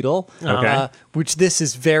Blue Beetle, which this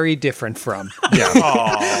is very different from.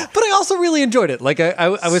 yeah, But I also really enjoyed it. Like I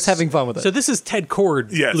was having fun with it. So this is Ted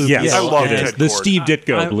Cord. Yes. Blue Yes. Beetle. I love it is. Ted The Cord. Steve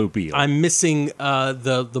Ditko I'm- Blue Beetle. I'm missing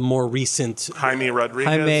the more recent. Jaime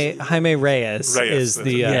Rodriguez. Jaime Reyes is that's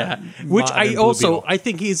the it. Yeah, which modern I Blue also Beetle. I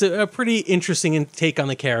think he's a pretty interesting take on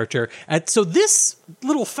the character. So this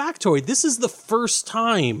little factoid: this is the first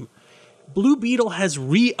time Blue Beetle has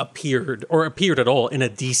reappeared or appeared at all in a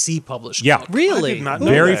DC published Yeah. book. really I did not know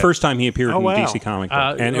Very that. first time he appeared in wow. DC comic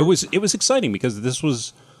book, and it was exciting because this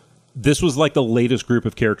was like the latest group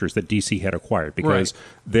of characters that DC had acquired because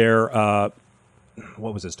their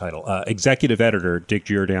what was his title? Executive editor Dick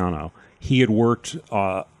Giordano. He had worked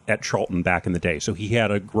at Charlton back in the day, so he had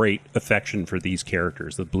a great affection for these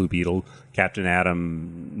characters: the Blue Beetle, Captain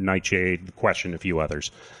Atom, Nightshade, Question, a few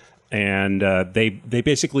others. And they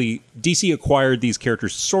basically DC acquired these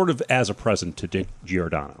characters sort of as a present to Dick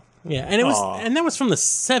Giordano. Yeah, and that was from the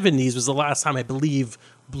 70s. Was the last time I believe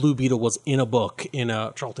Blue Beetle was in a book, in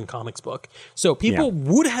a Charlton Comics book. So people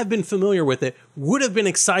would have been familiar with it, would have been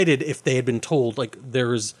excited if they had been told like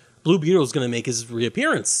there's Blue Beetle's going to make his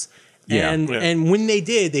reappearance. Yeah. And when they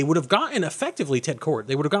did, they would have gotten effectively Ted Cord.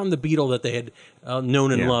 They would have gotten the Beetle that they had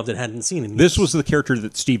known and loved and hadn't seen. In This years. was the character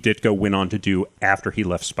that Steve Ditko went on to do after he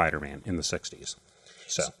left Spider-Man in the 60s.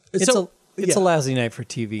 So It's So- a lousy night for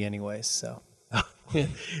TV, anyways. So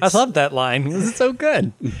I love that line. It's so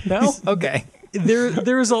good. No, okay.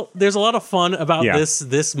 there's a lot of fun about Yeah.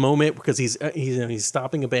 this moment because he's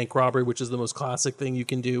stopping a bank robbery, which is the most classic thing you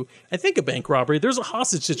can do. I think a bank robbery. There's a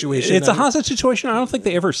hostage situation. it's a hostage situation. I don't think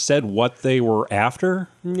they ever said what they were after.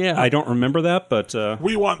 Yeah. I don't remember that, but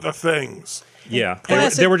We want the things. yeah.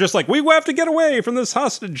 Classic. They were just like, we have to get away from this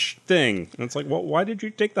hostage thing. And it's like, well, why did you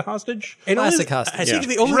take the hostage? And Classic only, hostage. I think Yeah.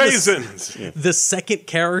 the only Raisins. the second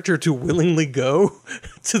character to willingly go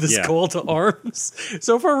to this Yeah. call to arms.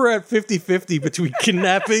 So far, we're at 50-50 between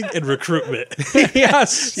kidnapping and recruitment.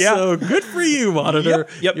 Yes. Yeah. So good for you, Monitor.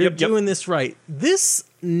 Yep, You're yep. doing this right. This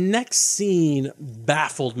next scene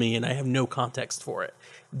baffled me, and I have no context for it.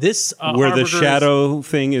 This Where the Harbinger is- shadow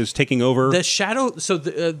thing is taking over. the shadow. So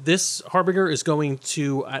this Harbinger is going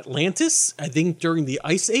to Atlantis, I think, during the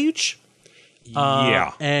Ice Age.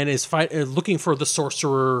 Yeah. And is looking for the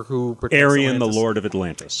sorcerer who protects Arian, the Atlantis. Lord of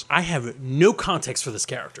Atlantis. I have no context for this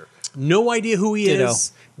character. No idea who he Ditto.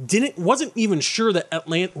 is. Wasn't even sure that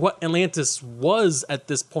what Atlantis was at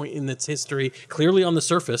this point in its history. Clearly on the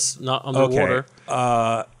surface, not on the water.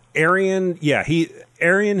 Arian,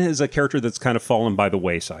 Arian is a character that's kind of fallen by the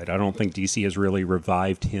wayside. I don't think DC has really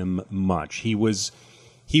revived him much. He was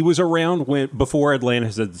around before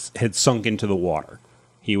Atlantis had sunk into the water.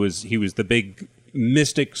 He was the big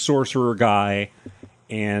mystic sorcerer guy,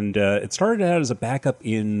 and it started out as a backup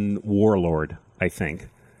in Warlord, I think.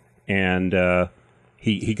 And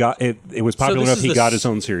He got it. It was popular this enough. is He the got his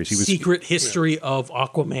own series. He was Secret History of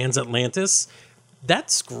Aquaman's Atlantis.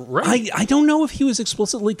 That's great. I don't know if he was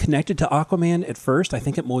explicitly connected to Aquaman at first. I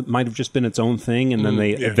think it might have just been its own thing, and then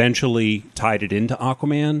they eventually tied it into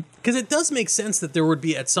Aquaman. Because it does make sense that there would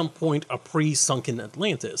be at some point a pre-sunken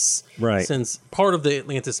Atlantis, Right. Since part of the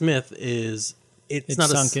Atlantis myth is it's not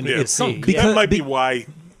sunken. a, it's sunk. Yeah. That might be why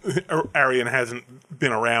Arian hasn't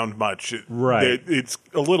been around much. Right. It's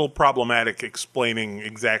a little problematic explaining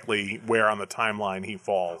exactly where on the timeline he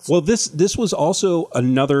falls. Well, this was also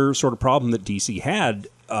another sort of problem that DC had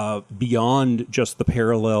beyond just the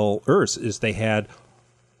parallel Earths. Is they had,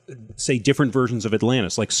 say, different versions of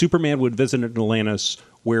Atlantis. Like Superman would visit Atlantis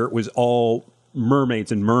where it was all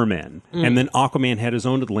mermaids and mermen, and then Aquaman had his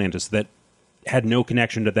own Atlantis that had no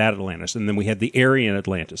connection to that Atlantis, and then we had the Aryan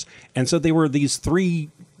Atlantis. And so they were these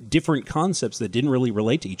three different concepts that didn't really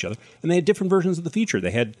relate to each other, and they had different versions of the future.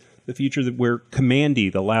 They had the future where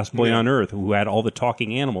Kamandi, the last boy on Earth, who had all the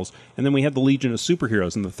talking animals, and then we had the Legion of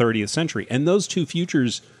Superheroes in the 30th century, and those two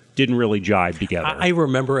futures didn't really jive together. I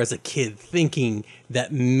remember as a kid thinking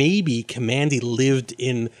that maybe Kamandi lived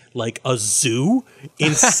in like a zoo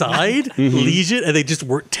inside Legion, and they just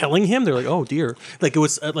weren't telling him. They're like, "Oh dear!" Like it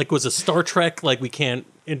was a Star Trek. Like we can't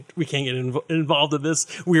get involved in this.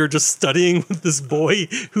 We are just studying with this boy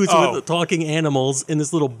who's with the talking animals in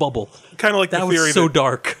this little bubble. Kind of like That the theory was so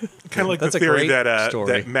dark. Kind of like That's the a theory great that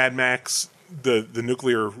story. that Mad Max, the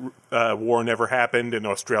nuclear war never happened, and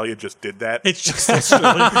Australia just did that. It's just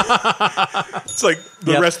Australia. It's like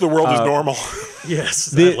the rest of the world is normal.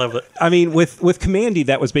 Yes, I love it. I mean, with Kamandi,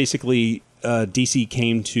 that was basically DC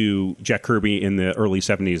came to Jack Kirby in the early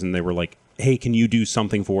 70s, and they were like, "Hey, can you do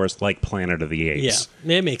something for us like Planet of the Apes?"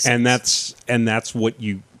 Yeah, it makes sense. And that's what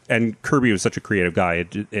you. And Kirby was such a creative guy;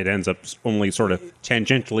 it ends up only sort of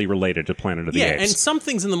tangentially related to Planet of the Apes. And some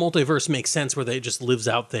things in the multiverse make sense where they just lives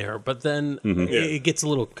out there, but then it gets a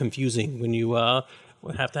little confusing when you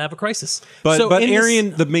have to have a crisis. But in this-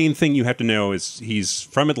 Arian, the main thing you have to know is he's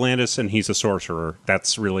from Atlantis and he's a sorcerer.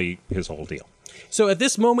 That's really his whole deal. So at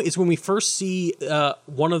this moment is when we first see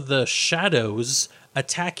one of the shadows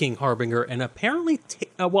attacking Harbinger, and apparently,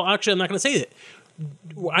 well, actually, I'm not going to say it.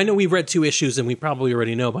 I know we've read 2 issues, and we probably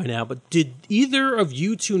already know by now. But did either of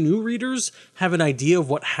you 2 new readers have an idea of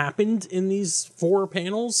what happened in these 4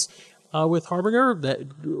 panels with Harbinger?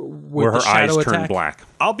 Where her eyes turn black.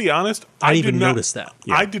 I'll be honest, I didn't even did not notice that.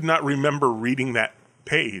 I did not remember reading that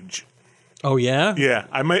page. Oh yeah. Yeah,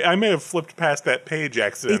 I may have flipped past that page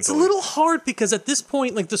accidentally. It's a little hard because at this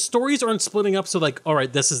point, like the stories aren't splitting up. So like, all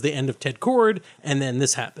right, this is the end of Ted Kord, and then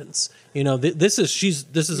this happens. You know, this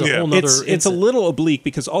is a whole nother. It's a little oblique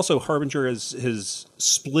because also Harbinger has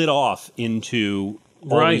split off into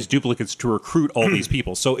all these duplicates to recruit all these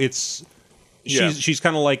people. So it's she's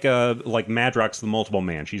kind of like Madrox the Multiple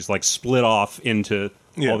Man. She's like split off into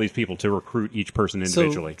all these people to recruit each person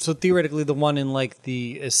individually. So theoretically, the one in like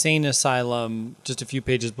the insane asylum just a few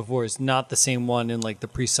pages before is not the same one in like the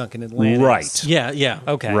pre-sunken Atlantis. Right. Yeah.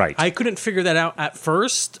 Okay. Right. I couldn't figure that out at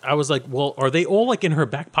first. I was like, well, are they all like in her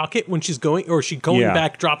back pocket when she's going, or is she going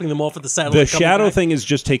back, dropping them off at the satellite? The shadow thing is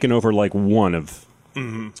just taken over like one of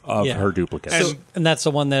Yeah. her duplicates. And- And that's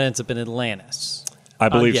the one that ends up in Atlantis. I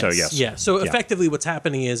believe so, yes. Yeah. So effectively, what's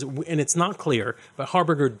happening is, and it's not clear, but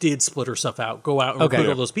Harbinger did split herself out, go out and recruit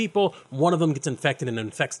all those people. One of them gets infected and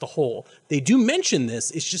infects the whole. They do mention this.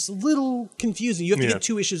 It's just a little confusing. You have to get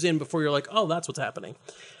 2 issues in before you're like, oh, that's what's happening.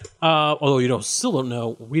 Although still don't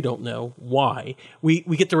know. We don't know why. We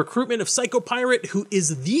get the recruitment of Psycho Pirate, who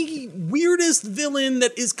is the weirdest villain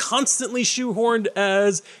that is constantly shoehorned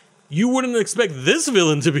as. You wouldn't expect this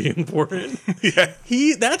villain to be important.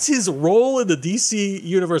 That's his role in the DC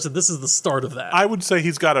universe, and this is the start of that. I would say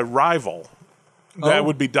he's got a rival. That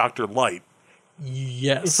would be Dr. Light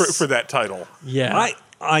Yes. for that title. Yeah.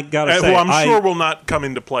 I gotta say, Well, I'm sure will not come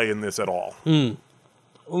into play in this at all.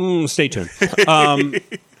 Stay tuned.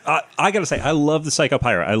 I gotta say, I love the Psycho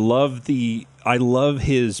Pirate. I love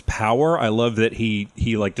his power. I love that he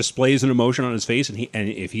like displays an emotion on his face, and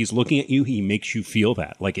if he's looking at you, he makes you feel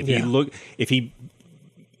that. Like if he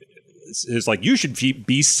is like, you should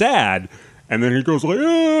be sad, and then he goes like,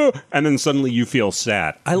 ah, and then suddenly you feel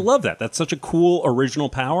sad. I love that. That's such a cool original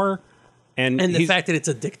power. And the fact that it's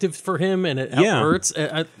addictive for him and it hurts,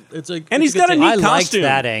 it's like, and it's he's got a neat I liked costume.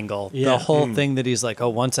 that angle. Yeah. The whole thing that he's like, oh,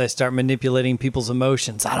 once I start manipulating people's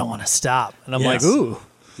emotions, I don't want to stop. And I'm Yes. like, ooh.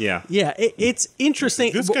 Yeah. Yeah, it's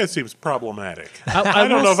interesting. This guy seems problematic. I I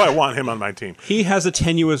don't know if I want him on my team. He has a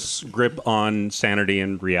tenuous grip on sanity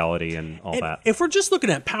and reality and all that. If we're just looking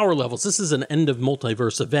at power levels, this is an end of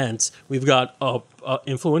multiverse event. We've got a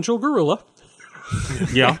influential gorilla.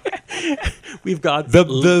 Yeah. We've got The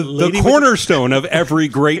Lady with- cornerstone of every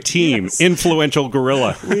great team, influential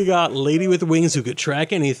gorilla. we got Lady with Wings who could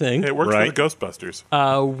track anything. It worked Right. for the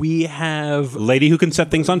Ghostbusters. We have Lady who can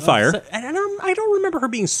set things on fire. and I don't remember her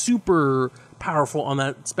being super powerful on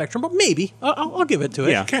that spectrum, but maybe I'll give it to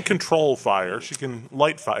it. Yeah. She can't control fire. She can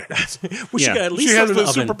light fires. Well, she Yeah. got at least She has started the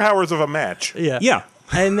an oven. superpowers of a match. Yeah. Yeah.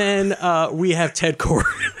 And then we have Ted Cord.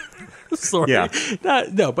 Sorry. Yeah.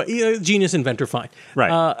 No, but genius inventor, fine.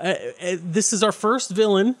 Right. This is our first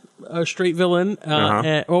villain, straight villain.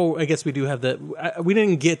 I guess we do have we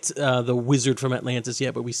didn't get the wizard from Atlantis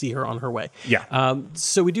yet, but we see her on her way. Yeah.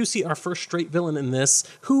 So we do see our first straight villain in this,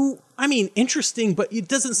 who, I mean, interesting, but it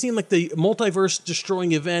doesn't seem like the multiverse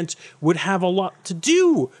destroying event would have a lot to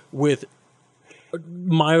do with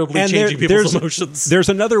mildly And changing people's there's, emotions. There's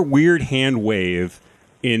another weird hand wave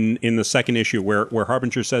in the second issue where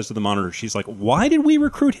Harbinger says to the Monitor, she's like, why did we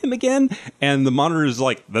recruit him again? And the Monitor is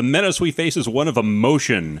like, the menace we face is one of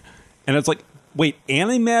emotion. And it's like, wait,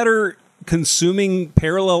 antimatter consuming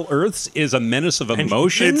parallel Earths is a menace of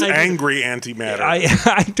emotion? It's angry antimatter.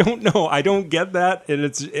 I don't know. I don't get that. And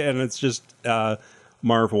it's just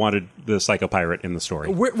Marv wanted the Psychopirate in the story.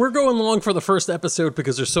 We're going long for the first episode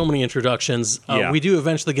because there's so many introductions. Yeah. We do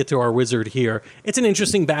eventually get to our wizard here. It's an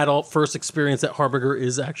interesting battle. First experience that Harbinger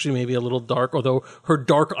is actually maybe a little dark, although her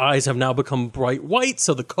dark eyes have now become bright white,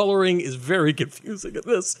 so the coloring is very confusing in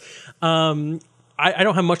this. I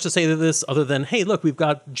don't have much to say to this other than, hey, look, we've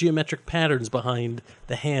got geometric patterns behind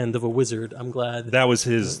the hand of a wizard. I'm glad. That was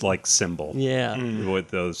his symbol. Yeah. With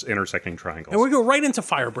those intersecting triangles. And we go right into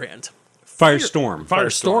Firebrand. Firestorm.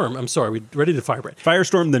 Firestorm. I'm sorry. We ready to Firebrand.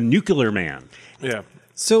 Firestorm, the nuclear man. yeah.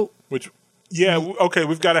 So Okay,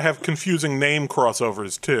 we've got to have confusing name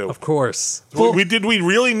crossovers, too. Of course. Did we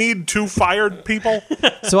really need two fired people?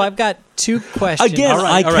 So I've got two questions. Again, All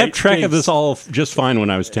right, I all kept right, track of James. this all just fine when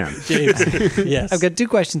I was 10. James. Yes. I've got two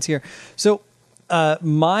questions here. So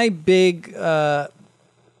my big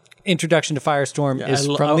introduction to Firestorm is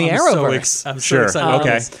from the Arrowverse. I'm so Sure. excited. about Okay.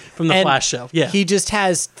 this. From the And Flash show. Yeah. He just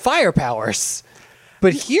has fire powers.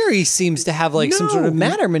 But here he seems to have like some sort of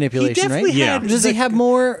matter manipulation, right? definitely had Does he have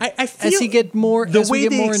more I feel as he get more the as we way get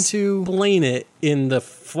they more into explain it in the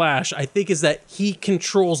Flash, I think, is that he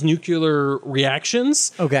controls nuclear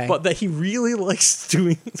reactions. Okay. But that he really likes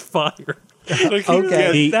doing fire. Like,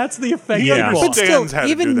 Okay. He- That's the effect. Yeah. he But wants. still- Still, how to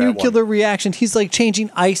even do that nuclear reaction, he's like changing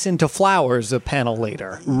ice into flowers a panel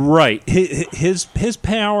later. Right. His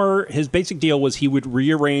power, his basic deal was he would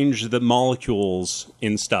rearrange the molecules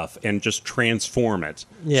in stuff and just transform it.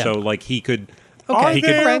 Yeah. So, like, he could... Are he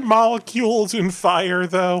there could, molecules in fire,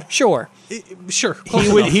 though? Sure. Sure.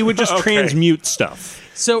 he would just Okay. transmute stuff.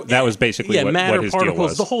 So That was basically what matter, his deal particles,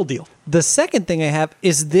 was. the whole deal. The second thing I have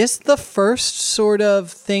is this the first sort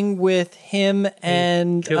of thing with him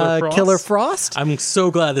and Killer Frost? I'm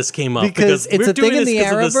so glad this came up Because it's we're a thing doing in the this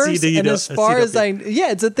 'cause of Arrowverse, and as far as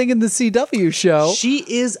it's a thing in the CW show. she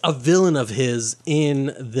is a villain of his in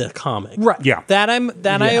the comic. Right. Yeah. I'm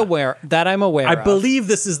aware. I of. believe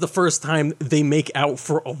this is the first time they make out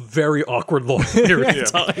for a very awkward long period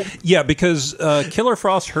of time. Yeah, because Killer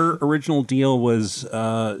Frost, her original deal was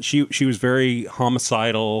she was very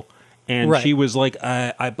homicidal, and Right. she was like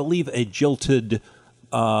I believe a jilted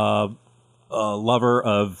lover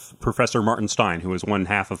of Professor Martin Stein, who was one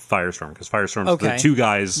half of Firestorm, because Firestorm's Okay. the two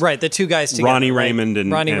guys, Right, the two guys together. Ronnie right? Raymond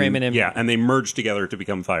and Raymond and yeah, and they merged together to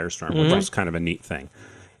become Firestorm, Mm-hmm. which was kind of a neat thing.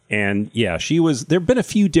 And yeah, she was. There've been a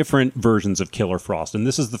few different versions of Killer Frost, and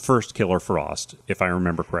this is the first Killer Frost, if I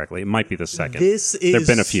remember correctly. It might be the second. This is There've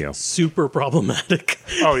been a few. super problematic.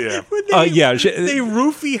 Oh, yeah. Yeah, they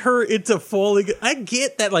roofie her into falling. I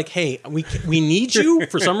get that, like, hey, we need you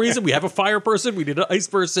for some reason. We have a fire person, we need an ice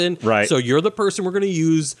person, Right. So you're the person we're going to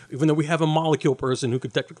use, even though we have a molecule person who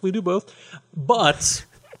could technically do both. But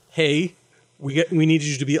hey, we need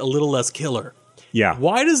you to be a little less killer. Yeah.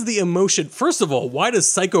 Why does the emotion? First of all, why does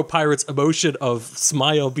Psycho Pirate's emotion of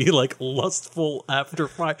smile be like lustful after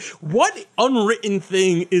fire? What unwritten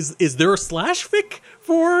thing is there a slash fic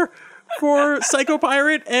for Psycho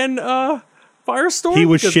Pirate and Firestorm? He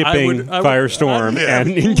was Because shipping Firestorm I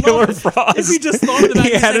and love Killer it. Frost. If he just thought of that,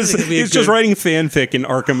 he had his, could be a he's just good- writing fanfic in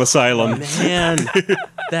Arkham Asylum. Man,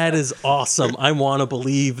 that is awesome. I want to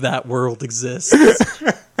believe that world exists.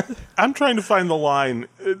 I'm trying to find the line.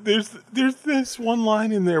 There's this one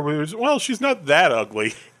line in there where well, she's not that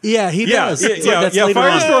ugly. Yeah, he Yeah, does. yeah, It's like yeah. that's later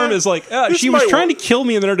on. Firestorm is like This she was might trying work. to kill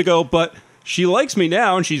me a minute ago, but she likes me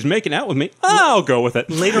now and she's making out with me. I'll go with it.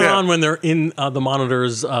 Later on, when they're in the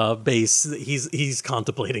Monitor's base, he's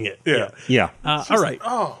contemplating it. Yeah. All right.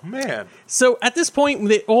 Oh man. So at this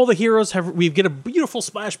point, all the heroes we get a beautiful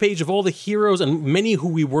splash page of all the heroes and many who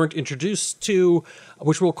we weren't introduced to,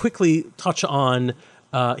 which we'll quickly touch on.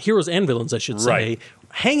 Heroes and villains, I should say, Right.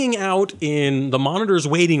 hanging out in the Monitor's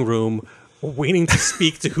waiting room, waiting to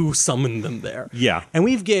speak to who summoned them there. Yeah. And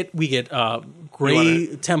we get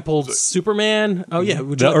gray-templed Superman. Oh yeah,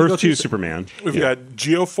 would you The like to go Earth through 2 Superman. We've got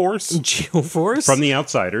Geoforce. Geoforce From The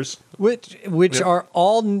Outsiders. Which are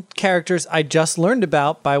all characters I just learned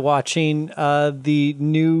about by watching the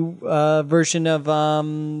new version of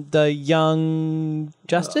the Young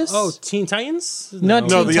Justice. Teen Titans? Not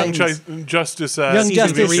No, Teen the Young Titans. Justice. Young Season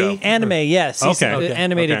Justice 3? anime, yes. Okay.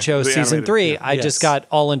 Animated Okay. show, The season animated, 3. yeah. I Yes. just got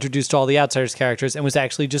all introduced to all the Outsiders characters and was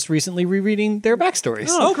actually just recently rereading their backstories.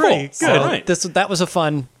 Oh, great. cool. Good. All right. That was a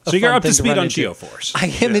fun. So you're fun up to thing speed run on into. Geoforce. I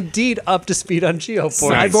am indeed up to speed on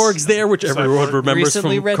Geoforce. Cyborg's there, which everyone Cyborg. remembers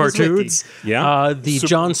Recently from read his wiki. cartoons. Yeah. The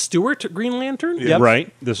John Stewart Green Lantern. Yeah.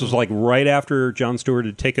 Right. This was like right after Jon Stewart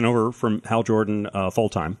had taken over from Hal Jordan full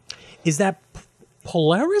time. Is that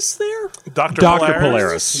Polaris there? Dr. Dr.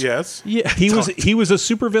 Polaris. Yes. Yeah. He was a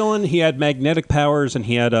supervillain. He had magnetic powers and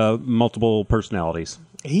he had multiple personalities.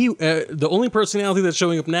 The only personality that's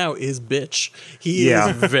showing up now is bitch. He Yeah.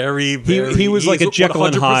 is very, very. He was like a he's Jekyll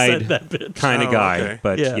and 100% Hyde that bitch. kind of Oh, guy. okay.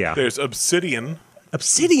 But Yeah. yeah. There's Obsidian.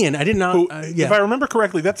 Obsidian. I did not. Who, yeah. if I remember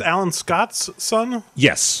correctly, that's Alan Scott's son.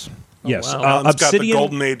 Yes. Yes. wow. Alan Scott, the Obsidian.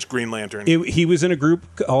 Golden Age Green Lantern. He was in a group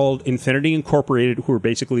called Infinity Incorporated, who were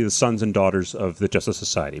basically the sons and daughters of the Justice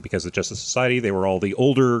Society. Because the Justice Society, they were all the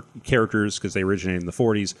older characters because they originated in the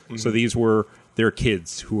 40s. So these were their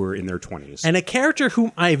kids who were in their 20s. And a character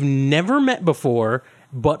whom I've never met before,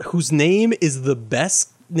 but whose name is the best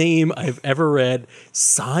name I've ever read.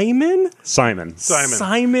 Simon.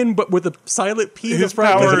 Simon. But with a silent P. in His the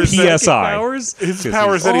front, power with is the PSI. psychic powers. His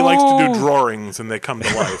power is that he likes to Oh. do drawings and they come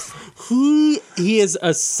to life. He is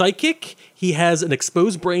a psychic. He has an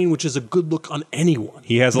exposed brain, which is a good look on anyone.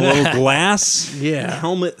 He has a little glass Yeah.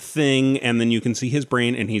 helmet thing, and then you can see his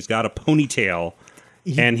brain, and he's got a ponytail,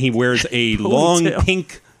 and he wears a long Ponytail.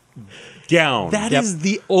 pink gown. That is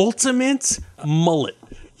the ultimate mullet.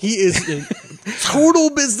 He is in total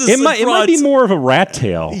business. it might be front, more of a rat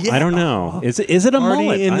tail. Yeah. I don't know. Is it a party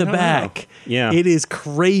mullet? in I the don't know. back. Yeah. It is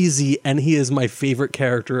crazy, and he is my favorite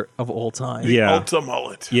character of all time. Yeah. Ultra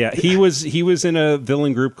mullet. Yeah, he was in a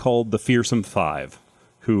villain group called the Fearsome Five,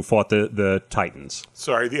 who fought the Titans.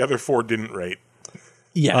 Sorry, the other four didn't rate.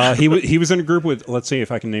 Yeah. He was in a group with, let's see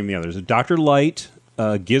if I can name the others. Dr. Light,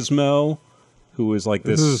 Gizmo, who was like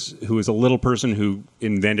this, who was a little person who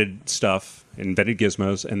invented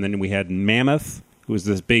gizmos, and then we had Mammoth, who was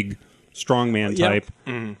this big strongman Yep. type,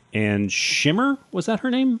 and Shimmer, was that her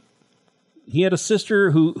name? He had a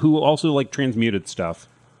sister who also like transmuted stuff.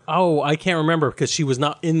 Oh, I can't remember because she was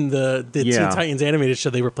not in the Yeah. Teen Titans animated show.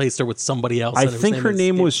 They replaced her with somebody else. I and think her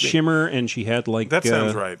name was escapes me. Shimmer, and she had like That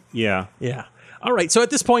sounds right. Yeah, Yeah. All right. So at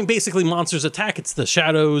this point, basically, monsters attack. It's the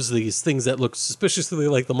shadows, these things that look suspiciously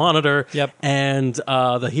like the Monitor. Yep. And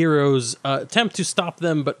the heroes attempt to stop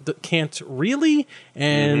them, but can't really.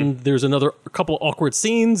 And there's a couple awkward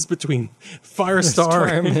scenes between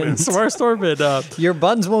Firestorm and Your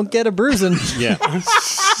buns won't get a bruising. yeah.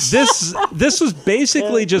 This was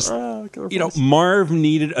basically just Marv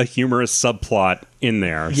needed a humorous subplot in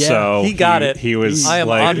there. Yeah, so he got it. He was I am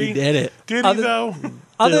like, on- he did it. Did he Other- though?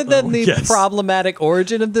 Other than the yes. problematic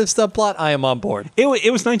origin of this subplot, I am on board. it was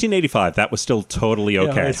 1985. That was still totally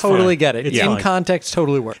okay. it's Totally fine. get it. It's In fine. context,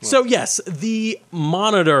 totally works. So yes, the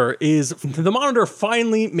Monitor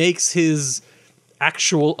finally makes his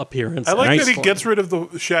actual appearance. I like Nice. that he gets rid of the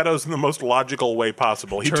shadows in the most logical way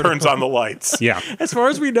possible. He turns on the lights. Yeah. As far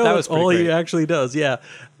as we know, That that's was pretty all he great. actually does. Yeah.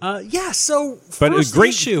 So But a first great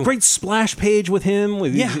issue. great splash page with him.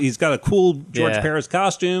 He's got a cool George Yeah. Paris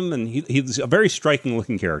costume, and he's a very striking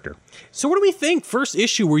looking character. So what do we think? First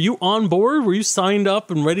issue, were you on board? Were you signed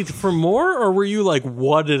up and ready for more, or were you like,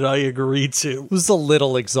 "What did I agree to?" It was a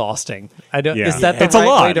little exhausting. I don't. Yeah. Is that the It's a right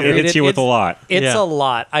lot. way to It read hits it? you with a It's- lot. It's Yeah. a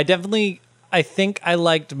lot. I think I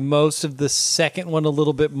liked most of the second one a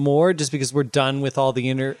little bit more, just because we're done with all the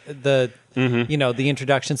the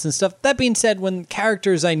introductions and stuff. That being said, when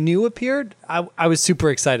characters I knew appeared, I was super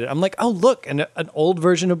excited. I'm like, oh look, an old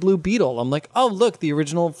version of Blue Beetle. I'm like, oh look, the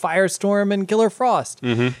original Firestorm and Killer Frost.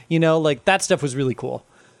 Like that stuff was really cool.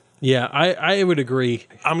 Yeah, I would agree.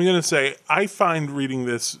 I'm going to say I find reading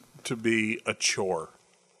this to be a chore.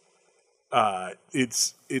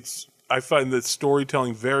 I find the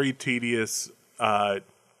storytelling very tedious.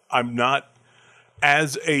 I'm not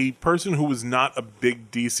as a person who was not a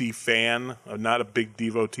big DC fan, not a big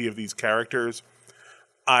devotee of these characters,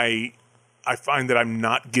 I find that I'm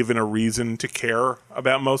not given a reason to care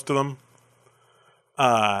about most of them.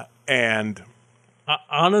 And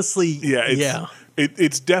honestly,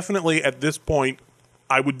 it's definitely at this point,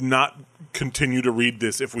 I would not continue to read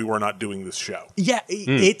this if we were not doing this show. Yeah,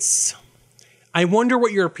 it's. I wonder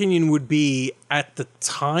what your opinion would be at the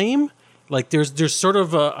time. Like, there's sort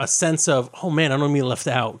of a sense of, oh man, I don't want to be left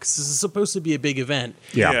out because this is supposed to be a big event.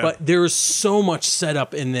 Yeah. But there's so much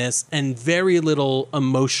setup in this and very little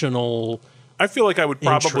emotional. I feel like I would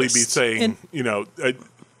probably interest. be saying,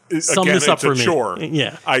 Sum again, this up it's for a me. chore.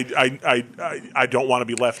 Yeah. I don't want to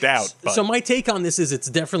be left out. But. So my take on this is it's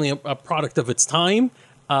definitely a product of its time,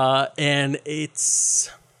 and it's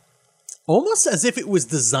almost as if it was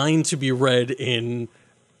designed to be read in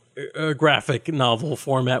a graphic novel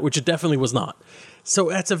format, which it definitely was not. So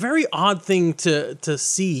that's a very odd thing to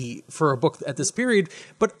see for a book at this period.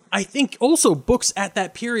 But I think also books at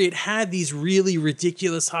that period had these really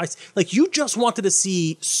ridiculous highs. Like, you just wanted to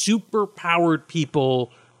see super powered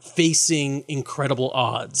people facing incredible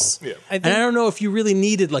odds. Yeah. And I don't know if you really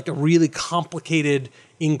needed like a really complicated,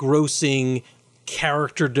 engrossing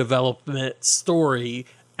character development story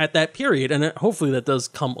at that period. And hopefully that does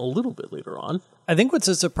come a little bit later on. I think what's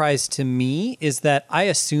a surprise to me is that I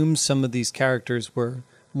assumed some of these characters were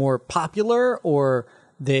more popular, or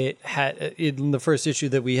they had in the first issue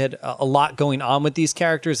that we had a lot going on with these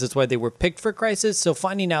characters. That's why they were picked for Crisis. So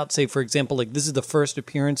finding out, say, for example, like this is the first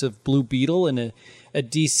appearance of Blue Beetle in a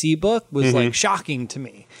DC book was like shocking to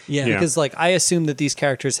me. Yeah. Because like I assumed that these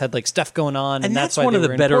characters had like stuff going on, and that's why one they of the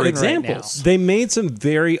were better important right now. examples. They made some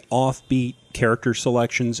very offbeat character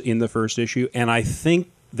selections in the first issue, and I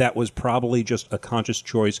think that was probably just a conscious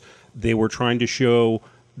choice. They were trying to show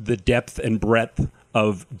the depth and breadth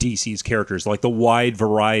of DC's characters, like the wide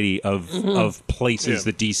variety of places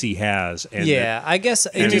that DC has. And I guess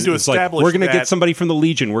You need to it's like, establish we're going to that- get somebody from the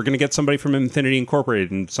Legion, we're going to get somebody from Infinity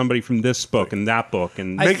Incorporated, and somebody from this book and that book,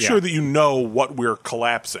 and Make sure that you know what we're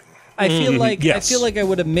collapsing. I feel like yes. I feel like I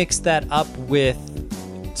would have mixed that up with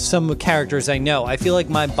some characters I know. I feel like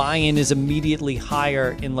my buy-in is immediately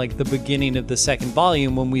higher in like the beginning of the second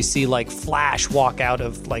volume when we see like Flash walk out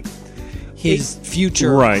of like his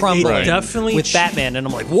future Right, crumbling it definitely with Batman, and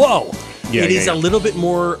I'm like, whoa. Yeah, It is yeah. a little bit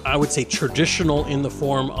more, I would say, traditional in the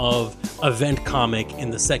form of event comic in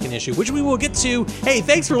the second issue, which we will get to. Hey,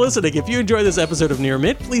 thanks for listening. If you enjoyed this episode of Near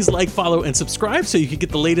Mint, please like, follow, and subscribe so you can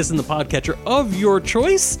get the latest in the podcatcher of your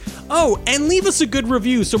choice. Oh, and leave us a good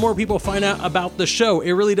review so more people find out about the show.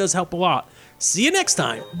 It really does help a lot. See you next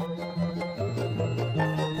time.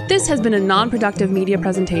 This has been a non-productive media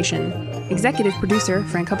presentation. Executive producer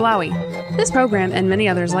Frank Hablawi. This program and many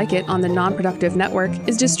others like it on the Non-Productive Network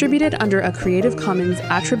is distributed under a Creative Commons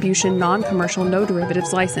Attribution Non-Commercial No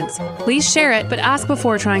Derivatives license. Please share it, but ask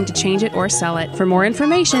before trying to change it or sell it. For more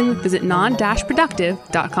information, visit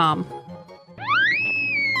non-productive.com.